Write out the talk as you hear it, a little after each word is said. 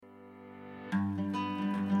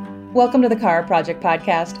Welcome to the Kara Project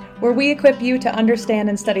podcast, where we equip you to understand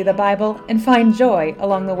and study the Bible and find joy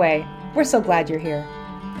along the way. We're so glad you're here.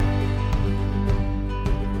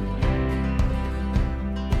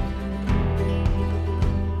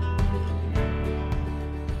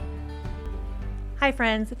 Hi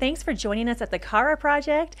friends, thanks for joining us at the Kara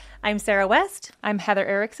Project. I'm Sarah West. I'm Heather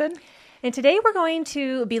Erickson. And today we're going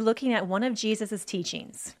to be looking at one of Jesus'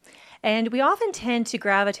 teachings. And we often tend to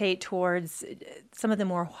gravitate towards some of the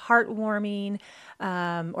more heartwarming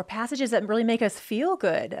or passages that really make us feel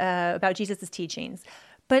good about Jesus' teachings.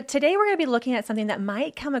 But today we're going to be looking at something that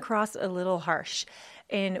might come across a little harsh.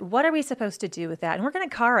 And what are we supposed to do with that? And we're going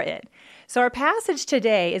to Kara it. So our passage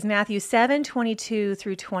today is Matthew 7:22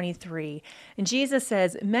 through 23. And Jesus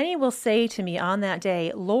says, "Many will say to me on that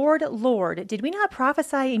day, 'Lord, Lord, did we not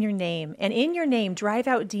prophesy in your name, and in your name drive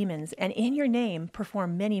out demons, and in your name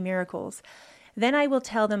perform many miracles? Then I will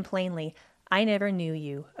tell them plainly, I never knew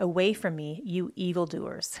you. Away from me, you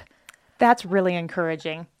evildoers.'" That's really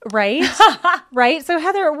encouraging. Right? Right? So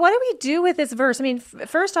Heather, what do we do with this verse? I mean,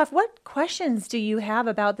 first off, what questions do you have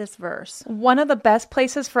about this verse? One of the best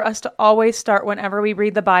places for us to always start whenever we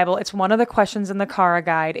read the Bible, it's one of the questions in the Kara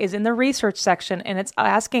Guide, is in the research section, and it's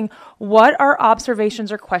asking what are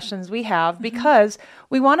observations or questions we have, because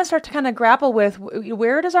we want to start to kind of grapple with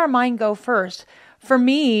where does our mind go first? For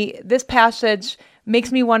me, this passage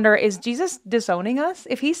makes me wonder, is Jesus disowning us?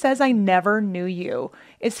 If he says, "I never knew you,"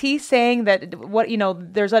 is he saying that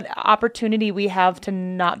there's an opportunity we have to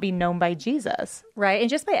not be known by Jesus? Right. And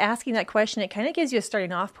just by asking that question, it kind of gives you a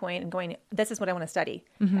starting off point and going, this is what I want to study.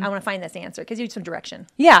 I want to find this answer. It gives you some direction.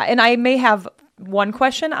 Yeah. And I may have one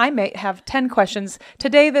question. I may have 10 questions.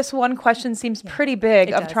 Today, this one question seems pretty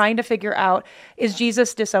big of trying to figure out, is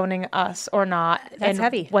Jesus disowning us or not? That's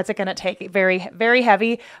heavy. What's it going to take? Very, very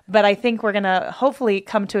heavy. But I think we're going to hopefully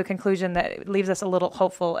come to a conclusion that leaves us a little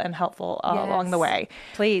hopeful and helpful along the way.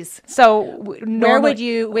 Please. So where would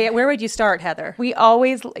you start, Heather? We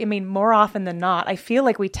always, more often than not, I feel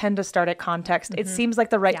like we tend to start at context. It seems like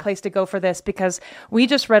the right place to go for this, because we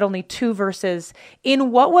just read only 2 verses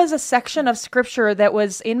in what was a section of scripture that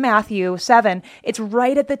was in Matthew 7. It's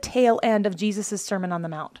right at the tail end of Jesus' Sermon on the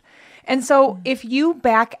Mount. And so if you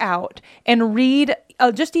back out and read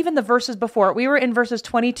just even the verses before, we were in verses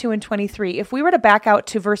 22 and 23. If we were to back out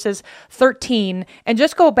to verses 13 and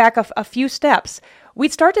just go back a few steps,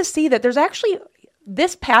 we'd start to see that there's actually,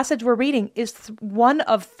 this passage we're reading is one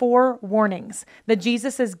of 4 warnings that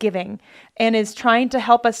Jesus is giving and is trying to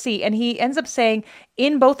help us see. And he ends up saying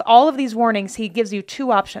in both all of these warnings, he gives you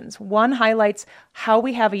 2 options. One highlights how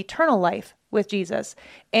we have eternal life with Jesus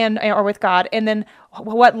or with God, and then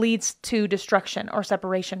what leads to destruction or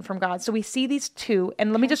separation from God. So we see these 2,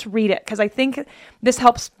 and let me just read it, because I think this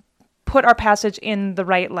helps put our passage in the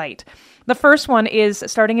right light. The first one is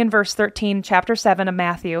starting in verse 13, chapter 7 of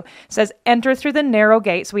Matthew. It says, "Enter through the narrow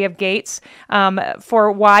gate." So we have gates.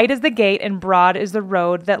 "For wide is the gate and broad is the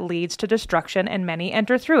road that leads to destruction, and many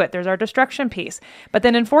enter through it." There's our destruction piece. But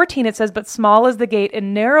then in 14 it says, "But small is the gate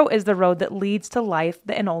and narrow is the road that leads to life,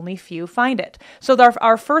 and only few find it." So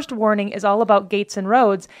our first warning is all about gates and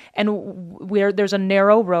roads, and where there's a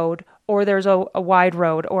narrow road, or there's a wide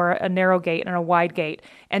road, or a narrow gate and a wide gate.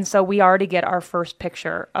 And so we already get our first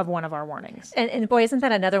picture of one of our warnings. And boy, isn't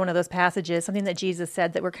that another one of those passages, something that Jesus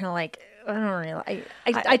said that we're kind of like, I don't know.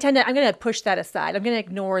 I tend to, I'm going to push that aside. I'm going to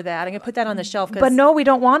ignore that. I'm going to put that on the shelf. But no, we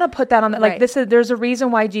don't want to put that on. There's a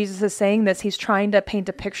reason why Jesus is saying this. He's trying to paint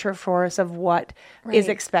a picture for us of what is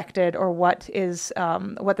expected, or what is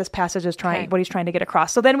what this passage is what he's trying to get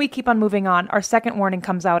across. So then we keep on moving on. Our second warning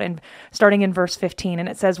comes out starting in verse 15, and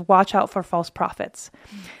it says, "Watch out for false prophets.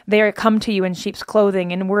 They come to you in sheep's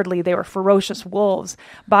clothing. Inwardly, they are ferocious wolves.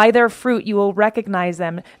 By their fruit you will recognize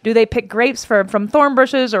them. Do they pick grapes from thorn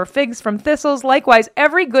bushes, or figs from thistles? Likewise,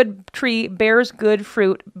 every good tree bears good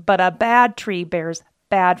fruit, but a bad tree bears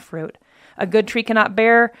bad fruit. A good tree cannot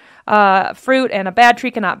bear fruit, and a bad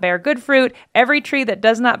tree cannot bear good fruit. Every tree that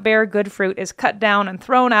does not bear good fruit is cut down and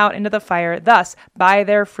thrown out into the fire. Thus, by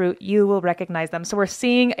their fruit you will recognize them." So we're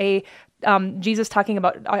seeing Jesus talking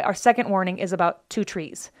about, our second warning is about 2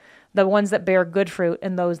 trees. The ones that bear good fruit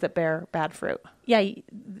and those that bear bad fruit. Yeah,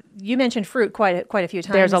 you mentioned fruit quite a few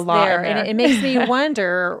times. There's a lot in there. And it makes me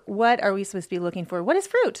wonder, what are we supposed to be looking for? What is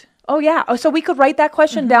fruit? Oh, yeah. Oh, so we could write that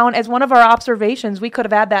question down as one of our observations. We could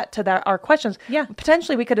have added that to our questions. Yeah.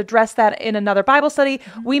 Potentially, we could address that in another Bible study.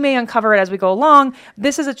 We may uncover it as we go along.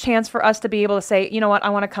 This is a chance for us to be able to say, you know what, I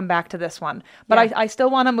want to come back to this one. But I still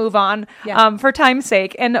want to move on for time's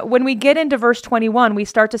sake. And when we get into verse 21, we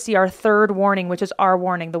start to see our third warning, which is our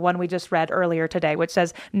warning, the one we just read earlier today, which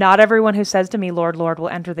says, not everyone who says to me, Lord, Lord, will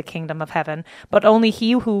enter the kingdom of heaven, but only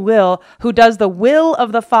he who does the will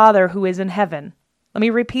of the Father who is in heaven. Let me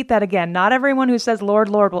repeat that again. Not everyone who says, Lord,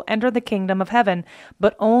 Lord, will enter the kingdom of heaven,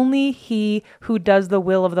 but only he who does the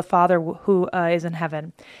will of the Father who is in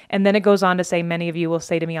heaven. And then it goes on to say, many of you will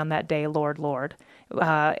say to me on that day, Lord, Lord.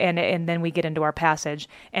 And then we get into our passage,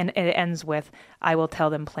 and it ends with, I will tell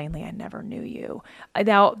them plainly, I never knew you.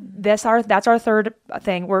 Now, that's our third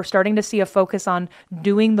thing. We're starting to see a focus on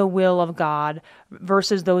doing the will of God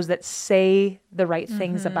versus those that say the right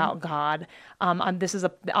things about God. This is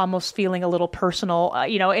almost feeling a little personal,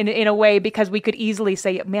 in a way, because we could easily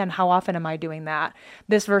say, man, how often am I doing that?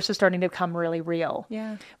 This verse is starting to become really real.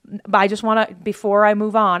 Yeah. But I just want to, before I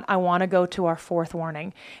move on, I want to go to our fourth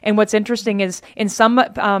warning. And what's interesting is in some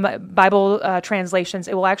Bible translations,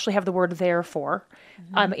 it will actually have the word therefore.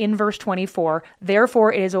 In verse 24,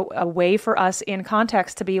 therefore it is a way for us in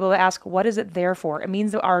context to be able to ask, what is it there for? It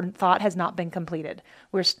means that our thought has not been completed.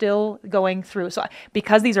 We're still going through. So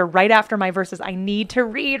because these are right after my verses, I need to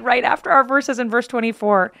read right after our verses in verse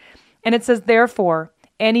 24. And it says, therefore,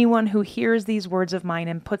 anyone who hears these words of mine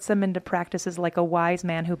and puts them into practice is like a wise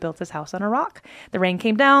man who built his house on a rock. The rain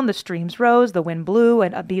came down, the streams rose, the wind blew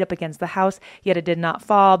and beat up against the house, yet it did not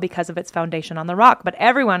fall because of its foundation on the rock. But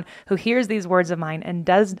everyone who hears these words of mine and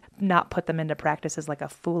does not put them into practice is like a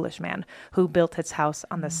foolish man who built his house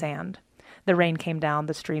on the sand. The rain came down,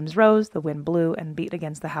 the streams rose, the wind blew and beat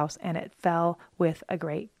against the house, and it fell with a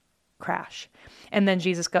great crash. And then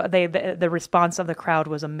the response of the crowd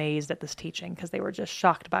was amazed at this teaching because they were just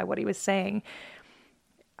shocked by what he was saying.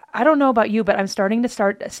 I don't know about you, but I'm starting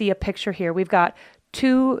to see a picture here. We've got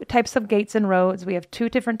two types of gates and roads. We have two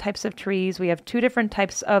different types of trees. We have two different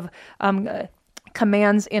types of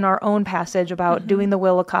commands in our own passage about doing the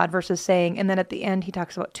will of God versus saying. And then at the end, he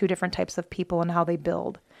talks about two different types of people and how they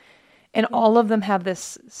build. And all of them have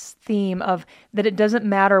this theme of that it doesn't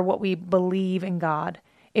matter what we believe in God.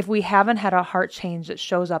 If we haven't had a heart change that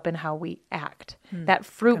shows up in how we act. That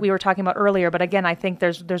fruit we were talking about earlier, but again, I think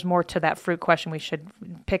there's more to that fruit question we should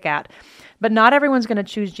pick at. But not everyone's going to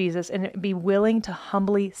choose Jesus and be willing to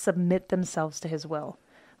humbly submit themselves to his will.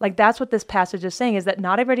 Like that's what this passage is saying, is that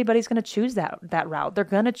not everybody's going to choose that route. They're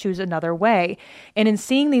going to choose another way. And in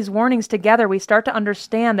seeing these warnings together, we start to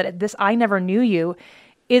understand that this I never knew you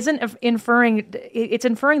isn't inferring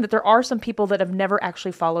that there are some people that have never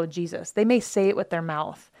actually followed Jesus. They may say it with their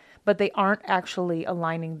mouth, but they aren't actually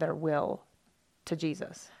aligning their will to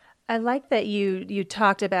Jesus. I like that you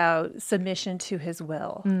talked about submission to his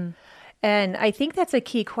will. And I think that's a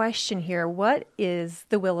key question here. What is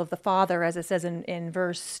the will of the Father, as it says in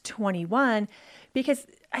verse 21? Because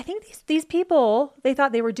I think these people, they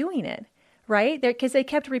thought they were doing it. Right? Because they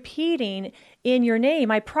kept repeating, in your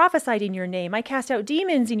name, I prophesied in your name, I cast out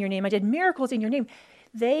demons in your name, I did miracles in your name.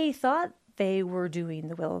 They thought they were doing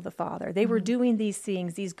the will of the Father. They were doing these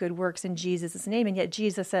things, these good works in Jesus' name, and yet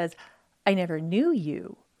Jesus says, I never knew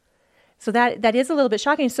you. So that is a little bit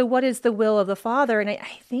shocking. So what is the will of the Father? And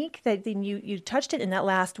I think that then you touched it in that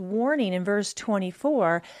last warning in verse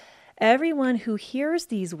 24, everyone who hears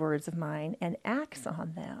these words of mine and acts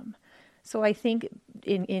on them. So I think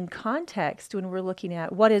in context, when we're looking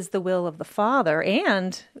at what is the will of the Father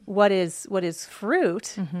and what is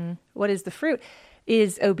fruit, what is the fruit,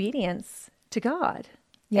 is obedience to God.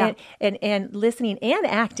 Yeah. And listening and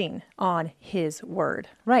acting on his word.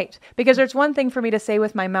 Right. Because there's one thing for me to say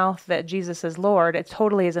with my mouth that Jesus is Lord. It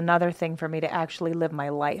totally is another thing for me to actually live my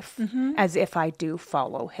life as if I do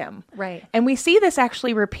follow him. Right. And we see this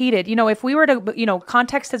actually repeated. If we were to,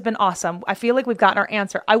 context has been awesome. I feel like we've gotten our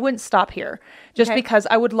answer. I wouldn't stop here just because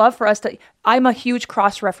I would love for us to, I'm a huge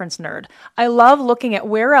cross-reference nerd. I love looking at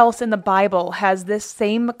where else in the Bible has this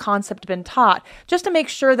same concept been taught, just to make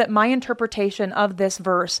sure that my interpretation of this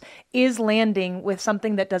verse is landing with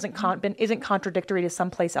something that isn't contradictory to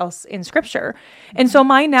someplace else in Scripture. And so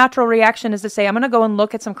my natural reaction is to say, I'm going to go and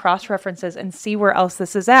look at some cross-references and see where else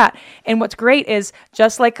this is at. And what's great is,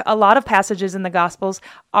 just like a lot of passages in the Gospels,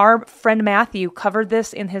 our friend Matthew covered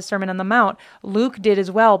this in his Sermon on the Mount. Luke did as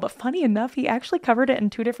well, but funny enough, he actually covered it in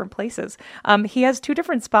two different places. He has two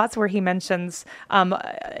different spots where he mentions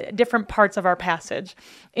different parts of our passage,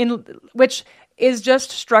 in which is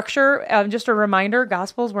just structure. Just a reminder,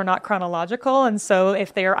 Gospels were not chronological. And so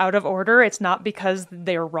if they are out of order, it's not because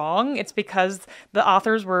they're wrong. It's because the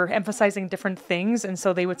authors were emphasizing different things. And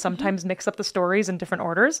so they would sometimes mix up the stories in different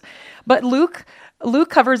orders. But Luke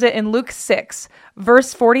covers it in Luke 6,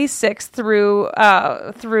 verse 46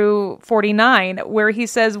 through 49, where he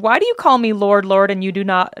says, "Why do you call me Lord, Lord, and you do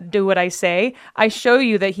not do what I say? I show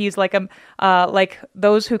you that he's like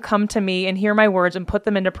those who come to me and hear my words and put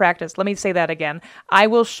them into practice." Let me say that again. I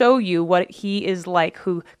will show you what he is like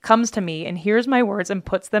who comes to me and hears my words and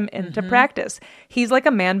puts them into practice. He's like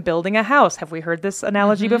a man building a house. Have we heard this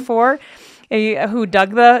analogy before? Who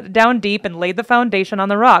dug down deep and laid the foundation on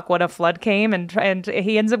the rock. When a flood came, and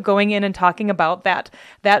he ends up going in and talking about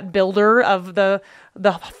that builder of the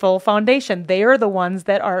full foundation. They are the ones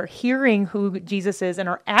that are hearing who Jesus is and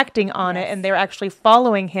are acting on it, and they're actually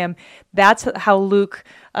following him. That's how Luke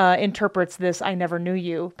interprets this "I never knew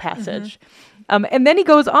you" passage. And then he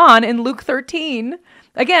goes on in Luke 13.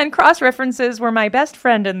 Again, cross-references were my best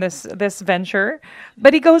friend in this venture.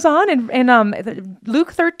 But he goes on in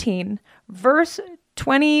Luke 13, verse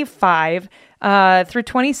 25 through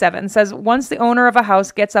 27 says, "Once the owner of a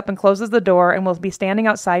house gets up and closes the door and will be standing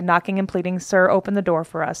outside knocking and pleading, 'Sir, open the door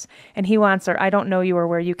for us.' And he will answer, 'I don't know you or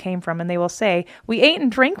where you came from.' And they will say, 'We ate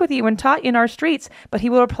and drank with you and taught in our streets.' But he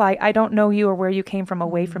will reply, 'I don't know you or where you came from.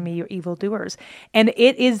 Away from me, you evildoers.'" And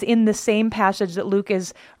it is in the same passage that Luke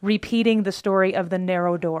is repeating the story of the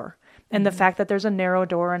narrow door. And the fact that there's a narrow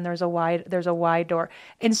door and there's a wide door.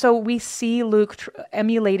 And so we see Luke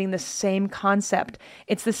emulating the same concept.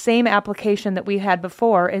 It's the same application that we had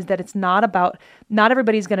before, is that it's not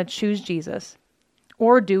everybody's going to choose Jesus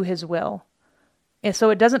or do his will. And so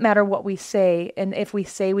it doesn't matter what we say. And if we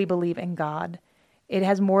say we believe in God, it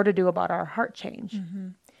has more to do about our heart change. Mm-hmm.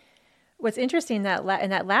 What's interesting that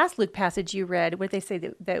in that last Luke passage you read, where they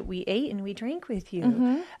say that we ate and we drank with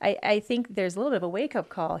you, I think there's a little bit of a wake-up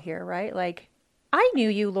call here, right? Like, I knew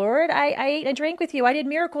you, Lord. I ate and drank with you. I did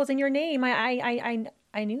miracles in your name. I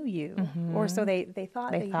knew you. Or so they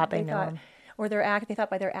thought. They thought they knew him. Or they thought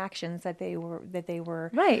by their actions that they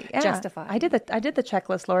were right, yeah. justified. I did the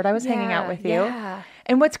checklist, Lord. I was hanging out with you. Yeah.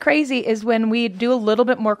 And what's crazy is when we do a little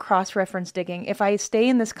bit more cross-reference digging, if I stay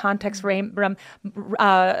in this context place,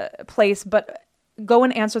 but go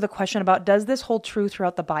and answer the question about, does this hold true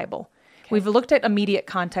throughout the Bible? Okay. We've looked at immediate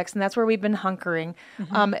context, and that's where we've been hunkering.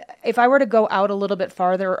 If I were to go out a little bit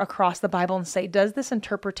farther across the Bible and say, does this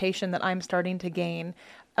interpretation that I'm starting to gain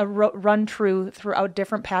run true throughout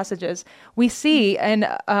different passages, we see, and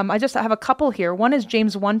I have a couple here. One is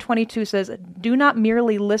James 1:22 says, "Do not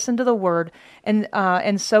merely listen to the word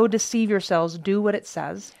and so deceive yourselves. Do what it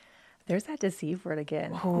says." There's that deceive word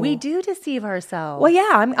again. Oh. We do deceive ourselves. Well,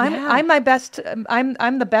 yeah, I'm my best.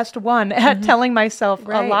 I'm the best one at telling myself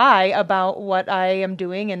a lie about what I am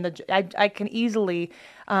doing, and I can easily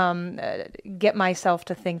get myself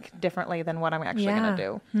to think differently than what I'm actually going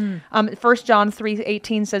to do. 1 John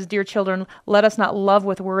 3:18 says, "Dear children, let us not love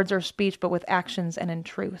with words or speech, but with actions and in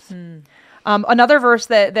truth." Another verse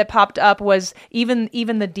that popped up was even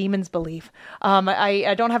the demons believe.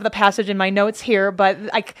 I don't have the passage in my notes here, but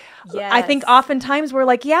I think oftentimes we're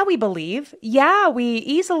like, yeah, we believe. Yeah, we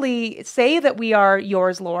easily say that we are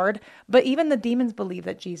yours, Lord. But even the demons believe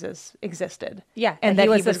that Jesus existed. Yeah, and that he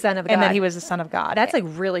was the Son of God. And that he was the Son of God. That's a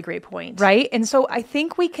really great point. Right? And so I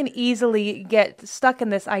think we can easily get stuck in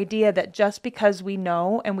this idea that just because we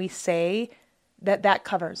know and we say that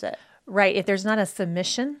covers it. Right. If there's not a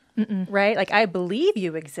submission, right? Like, I believe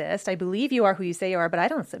you exist. I believe you are who you say you are, but I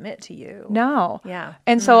don't submit to you. No. Yeah.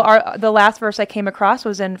 And so the last verse I came across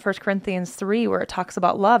was in 1 Corinthians 3, where it talks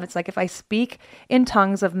about love. It's like, if I speak in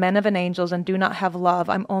tongues of men and angels and do not have love,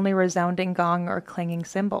 I'm only a resounding gong or a clanging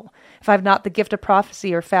cymbal. If I have not the gift of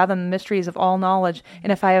prophecy or fathom the mysteries of all knowledge,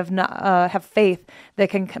 and if I have not have faith that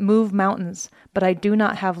can move mountains, but I do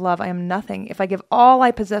not have love, I am nothing. If I give all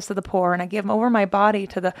I possess to the poor, and I give over my body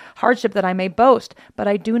to the hardship that I may boast, but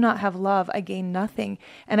I do not have love, I gain nothing.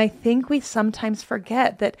 And I think we sometimes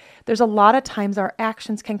forget that there's a lot of times our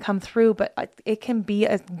actions can come through, but it can be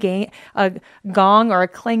a gong or a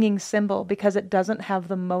clanging cymbal because it doesn't have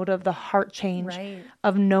the motive, the heart change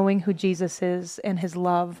of knowing who Jesus is and his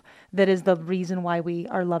love. That is the reason why we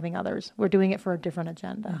are loving others. We're doing it for a different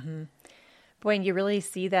agenda. Boy, and you really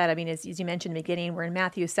see that. I mean, as you mentioned in the beginning, we're in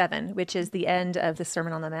Matthew 7, which is the end of the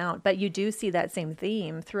Sermon on the Mount. But you do see that same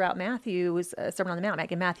theme throughout Matthew's Sermon on the Mount.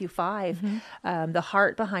 Like in Matthew 5, the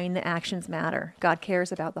heart behind the actions matter. God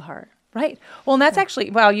cares about the heart. Right. Well, and that's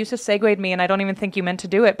actually, wow, you just segued me, and I don't even think you meant to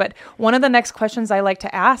do it. But one of the next questions I like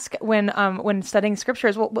to ask when studying scripture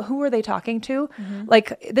is, well, who are they talking to?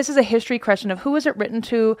 Like, this is a history question of who is it written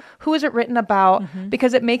to? Who is it written about?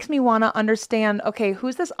 Because it makes me want to understand, okay,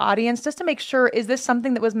 who's this audience? Just to make sure, is this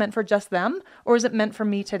something that was meant for just them, or is it meant for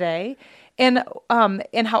me today? And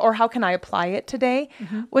how can I apply it today?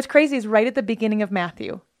 What's crazy is right at the beginning of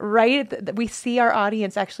Matthew, we see our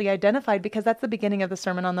audience actually identified, because that's the beginning of the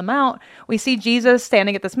Sermon on the Mount. We see Jesus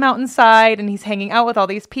standing at this mountainside, and he's hanging out with all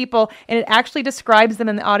these people, and it actually describes them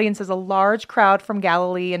in the audience as a large crowd from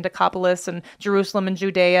Galilee and Decapolis and Jerusalem and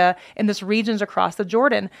Judea and this regions across the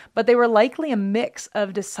Jordan. But they were likely a mix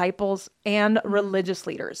of disciples and religious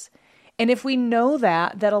leaders. And if we know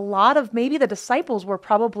that a lot of maybe the disciples were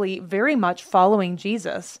probably very much following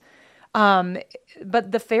Jesus,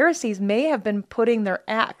 but the Pharisees may have been putting their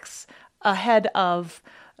acts ahead of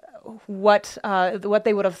what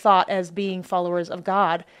they would have thought as being followers of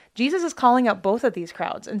God. Jesus is calling out both of these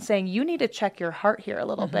crowds and saying, you need to check your heart here a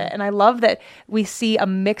little bit. And I love that we see a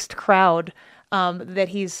mixed crowd that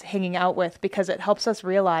he's hanging out with, because it helps us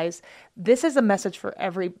realize this is a message for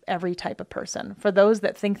every type of person. For those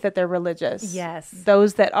that think that they're religious, yes,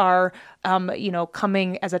 those that are,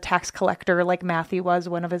 coming as a tax collector, like Matthew was,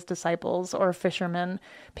 one of his disciples, or fishermen,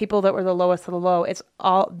 people that were the lowest of the low.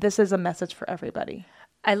 This is a message for everybody.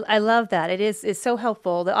 I love that. It's so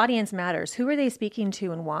helpful. The audience matters. Who are they speaking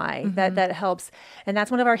to and why? That helps. And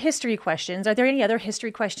that's one of our history questions. Are there any other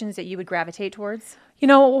history questions that you would gravitate towards?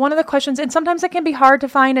 One of the questions, and sometimes it can be hard to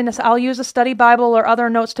find, and I'll use a study Bible or other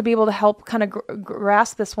notes to be able to help kind of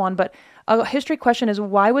grasp this one, but a history question is,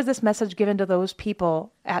 why was this message given to those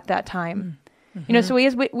people at that time? So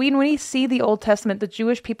when we see the Old Testament, the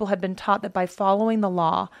Jewish people had been taught that by following the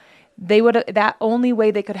law, that only way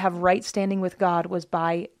they could have right standing with God was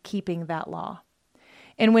by keeping that law.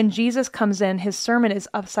 And when Jesus comes in, his sermon is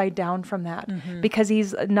upside down from that, because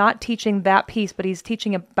he's not teaching that piece, but he's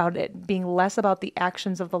teaching about it being less about the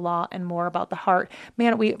actions of the law and more about the heart.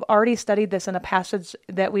 Man, we've already studied this in a passage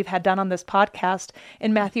that we've had done on this podcast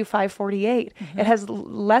in Matthew 5:48. It has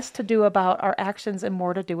less to do about our actions and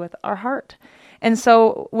more to do with our heart. And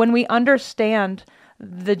so when we understand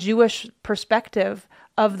the Jewish perspective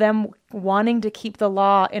of them wanting to keep the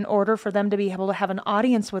law in order for them to be able to have an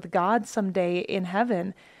audience with God someday in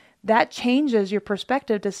heaven, that changes your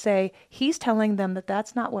perspective to say, he's telling them that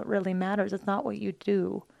that's not what really matters. It's not what you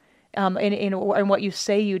do and what you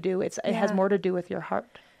say you do. It has more to do with your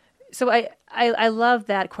heart. So I love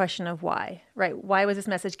that question of why, right? Why was this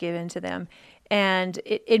message given to them? And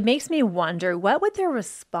it makes me wonder, what would their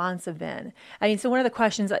response have been? I mean, so one of the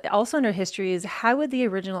questions also under history is, how would the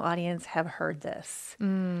original audience have heard this?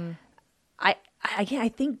 I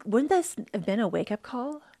think, wouldn't this have been a wake-up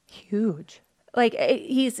call? Huge. Like,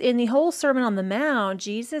 he's in the whole Sermon on the Mount,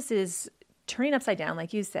 Jesus is turning upside down,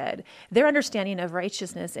 like you said, their understanding of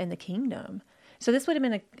righteousness and the kingdom. So this would have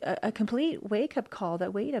been a complete wake-up call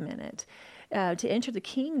that, wait a minute, to enter the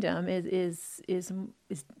kingdom is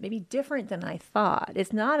maybe different than I thought.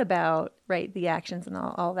 It's not about, right, the actions and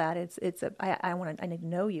all that. I need to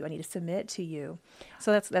know you. I need to submit to you.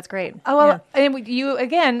 So that's great. Oh, well, and you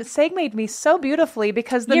again segued me so beautifully,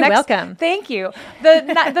 because You're welcome. Thank you.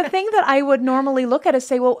 The thing that I would normally look at is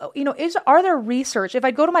say, well, are there research? If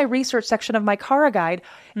I go to my research section of my Kara guide,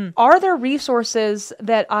 are there resources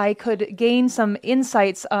that I could gain some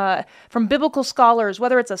insights from biblical scholars,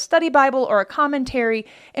 whether it's a study Bible or a commentary?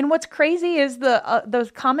 And what's crazy is those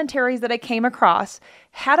commentaries that I came across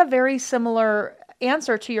had a very similar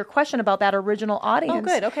answer to your question about that original audience.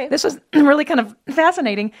 Oh, good. Okay. This was really kind of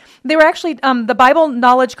fascinating. They were actually, the Bible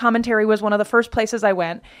Knowledge Commentary was one of the first places I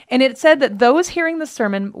went, and it said that those hearing the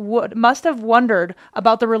sermon must have wondered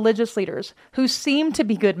about the religious leaders, who seemed to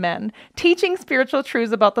be good men, teaching spiritual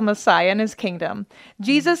truths about the Messiah and his kingdom.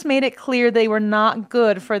 Jesus made it clear they were not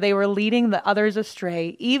good, for they were leading the others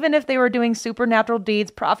astray, even if they were doing supernatural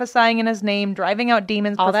deeds, prophesying in his name, driving out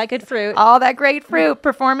demons. All that good fruit. All that great fruit,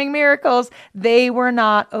 performing miracles. They were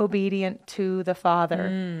not obedient to the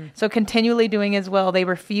Father. So continually doing his will, they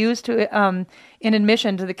refused to in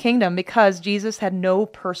admission to the kingdom, because Jesus had no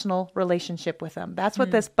personal relationship with them. That's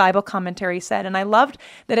what this Bible commentary said. And I loved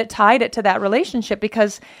that it tied it to that relationship,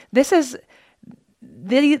 because these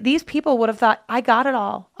people would have thought, I got it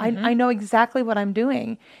all. I know exactly what I'm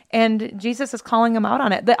doing. And Jesus is calling them out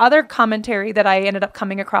on it. The other commentary that I ended up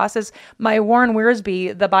coming across is my Warren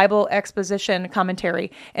Wiersbe, the Bible Exposition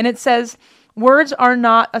commentary. And it says, words are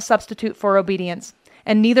not a substitute for obedience,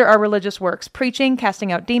 and neither are religious works. Preaching,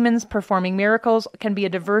 casting out demons, performing miracles can be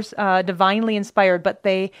divinely inspired, but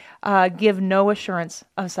they give no assurance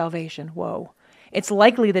of salvation. Whoa. It's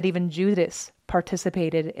likely that even Judas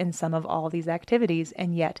participated in some of all these activities,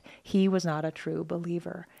 and yet he was not a true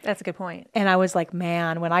believer. That's a good point. And I was like,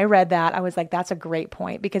 man, when I read that, I was like, that's a great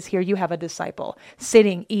point, because here you have a disciple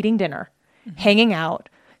sitting, eating dinner, hanging out,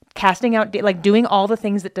 casting out, like doing all the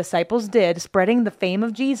things that disciples did, spreading the fame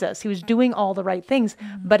of Jesus. He was doing all the right things,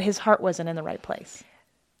 but his heart wasn't in the right place.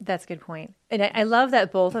 That's a good point. And I love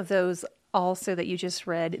that both of those also that you just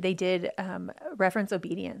read, they did reference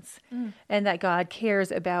obedience, and that God cares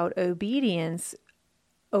about obedience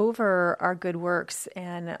over our good works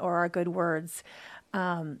or our good words.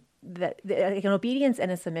 That like an obedience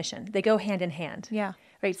and a submission, they go hand in hand. Yeah.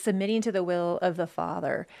 Right. Submitting to the will of the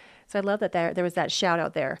Father. So I love that there was that shout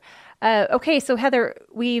out there. Okay, so Heather,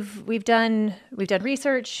 we've done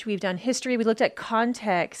research, we've done history, we looked at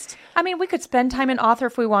context. I mean, we could spend time in author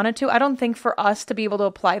if we wanted to. I don't think for us to be able to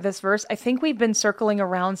apply this verse, I think we've been circling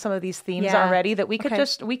around some of these themes already that we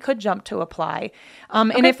could jump to apply.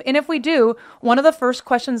 And if we do, one of the first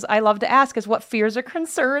questions I love to ask is, what fears or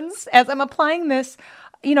concerns as I'm applying this,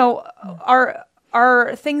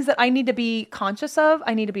 are things that I need to be conscious of,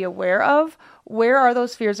 I need to be aware of. Where are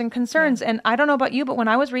those fears and concerns? Yeah. And I don't know about you, but when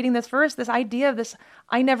I was reading this verse, this idea of this,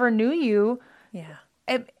 I never knew you. Yeah.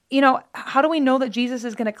 How do we know that Jesus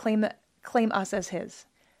is going to claim us as his?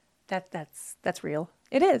 That's real.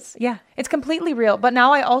 It is. Yeah. It's completely real. But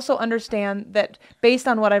now I also understand that based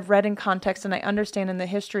on what I've read in context, and I understand in the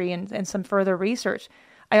history and some further research,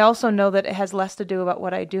 I also know that it has less to do about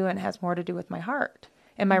what I do and has more to do with my heart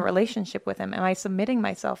and my relationship with him. Am I submitting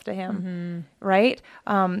myself to him? Right?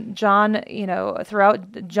 John,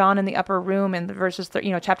 throughout John in the upper room in the verses,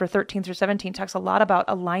 chapter 13 through 17 talks a lot about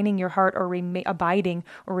aligning your heart or abiding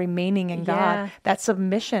or remaining in God. That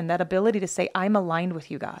submission, that ability to say, I'm aligned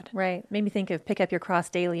with you, God. Right. Made me think of pick up your cross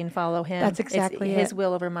daily and follow him. That's exactly his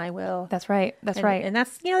will over my will. That's right. That's right. And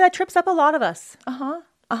that's, that trips up a lot of us.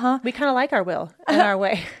 We kind of like our will and our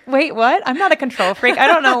way. Wait, what? I'm not a control freak. I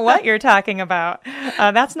don't know what you're talking about.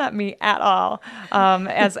 That's not me at all.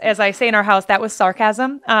 As I say in our house, that was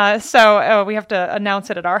sarcasm. So we have to announce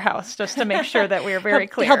it at our house just to make sure that we're very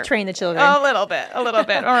clear. Help train the children. A little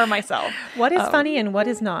bit, or myself. What is funny and what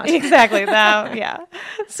is not. Exactly. That, yeah.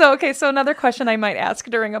 So another question I might ask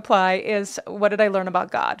during Apply is, what did I learn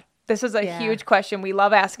about God? This is a huge question. We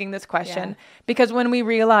love asking this question because when we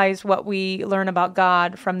realize what we learn about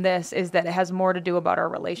God from this is that it has more to do about our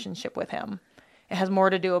relationship with him. It has more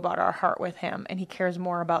to do about our heart with him, and he cares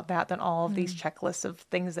more about that than all of these checklists of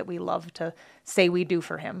things that we love to say we do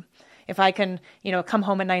for him. If I can, come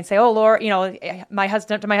home at night and say, oh, Lord, my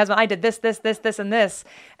husband, I did this, and this.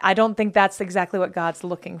 I don't think that's exactly what God's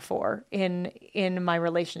looking for in my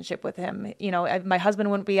relationship with him. My husband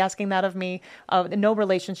wouldn't be asking that of me. No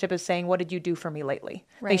relationship is saying, what did you do for me lately?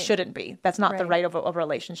 Right. They shouldn't be. That's not the right of a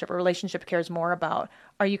relationship. A relationship cares more about,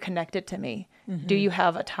 are you connected to me? Mm-hmm. Do you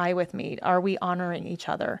have a tie with me? Are we honoring each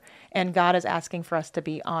other? And God is asking for us to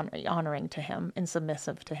be honoring to him and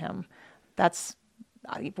submissive to him. That's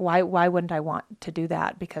why wouldn't I want to do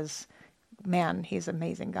that? Because, man, he's an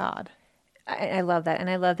amazing God. I love that. And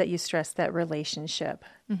I love that you stress that relationship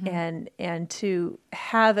and to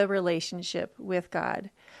have a relationship with God.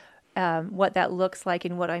 What that looks like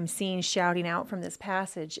and what I'm seeing shouting out from this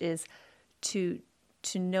passage is to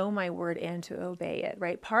know my word and to obey it,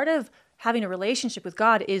 right? Part of having a relationship with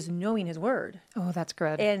God is knowing his word. Oh, that's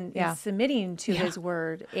good. And submitting to his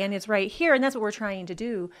word. And it's right here. And that's what we're trying to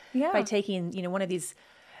do by taking, one of these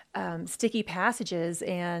sticky passages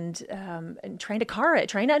and trying to carve it,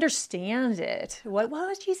 trying to understand it. What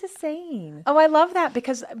was Jesus saying? Oh, I love that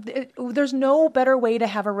because there's no better way to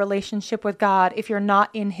have a relationship with God if you're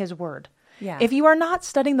not in his word. Yeah. If you are not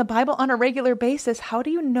studying the Bible on a regular basis, how do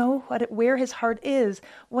you know where his heart is,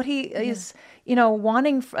 what he is,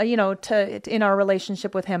 wanting, to in our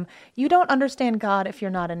relationship with him? You don't understand God if you're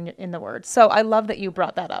not in the Word. So I love that you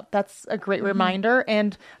brought that up. That's a great reminder,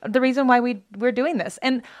 and the reason why we're doing this.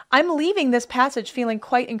 And I'm leaving this passage feeling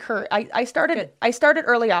quite encouraged. I started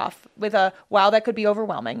early off with wow, that could be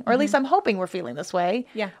overwhelming, or at least I'm hoping we're feeling this way.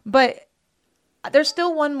 Yeah, but there's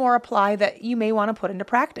still one more apply that you may want to put into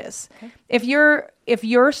practice. Okay. If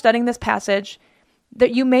you're studying this passage,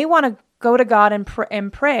 that you may want to go to God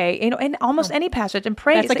and pray, in almost any passage and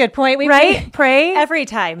pray. That's a good point. Pray every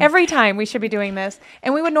time. Every time we should be doing this.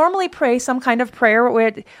 And we would normally pray some kind of prayer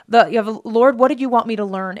where you have, Lord, what did you want me to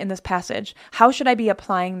learn in this passage? How should I be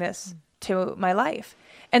applying this to my life?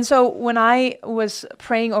 And so when I was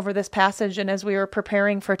praying over this passage and as we were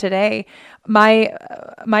preparing for today, my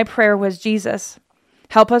prayer was, Jesus,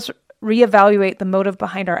 help us reevaluate the motive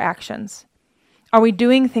behind our actions. Are we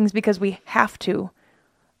doing things because we have to?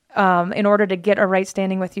 in order to get a right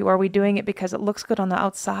standing with you? Are we doing it because it looks good on the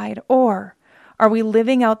outside? Or are we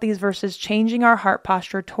living out these verses, changing our heart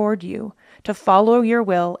posture toward you to follow your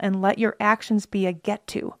will and let your actions be a get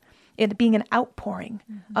to, it being an outpouring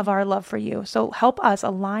of our love for you? So help us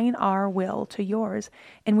align our will to yours,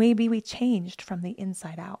 and maybe we changed from the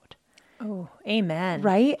inside out. Oh, amen.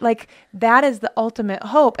 Right? Like that is the ultimate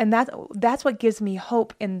hope. And that's what gives me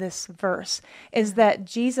hope in this verse, is that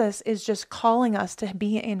Jesus is just calling us to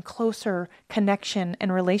be in closer connection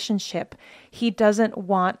and relationship. He doesn't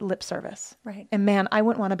want lip service. Right. And man, I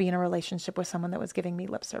wouldn't want to be in a relationship with someone that was giving me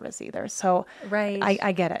lip service either. So right.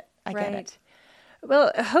 I get it. I get it.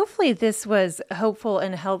 Well, hopefully this was hopeful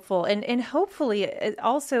and helpful. And hopefully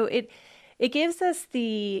it gives us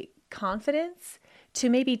the confidence to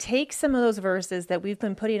maybe take some of those verses that we've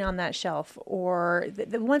been putting on that shelf, or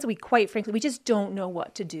the ones we quite frankly, we just don't know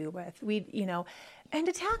what to do with, and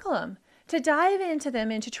to tackle them, to dive into them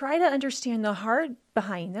and to try to understand the heart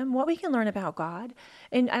behind them, what we can learn about God.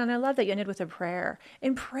 And I love that you ended with a prayer,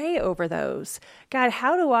 and pray over those. God,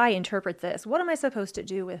 how do I interpret this? What am I supposed to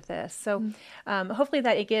do with this? So hopefully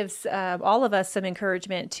that it gives all of us some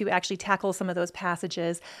encouragement to actually tackle some of those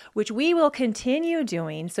passages, which we will continue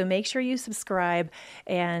doing. So make sure you subscribe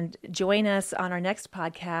and join us on our next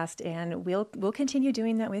podcast, and we'll continue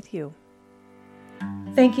doing that with you.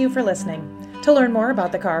 Thank you for listening. To learn more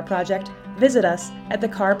about The Car Project, visit us at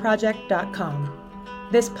thecarproject.com.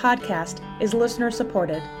 This podcast is listener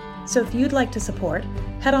supported, so if you'd like to support,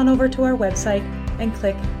 head on over to our website and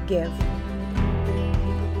click Give.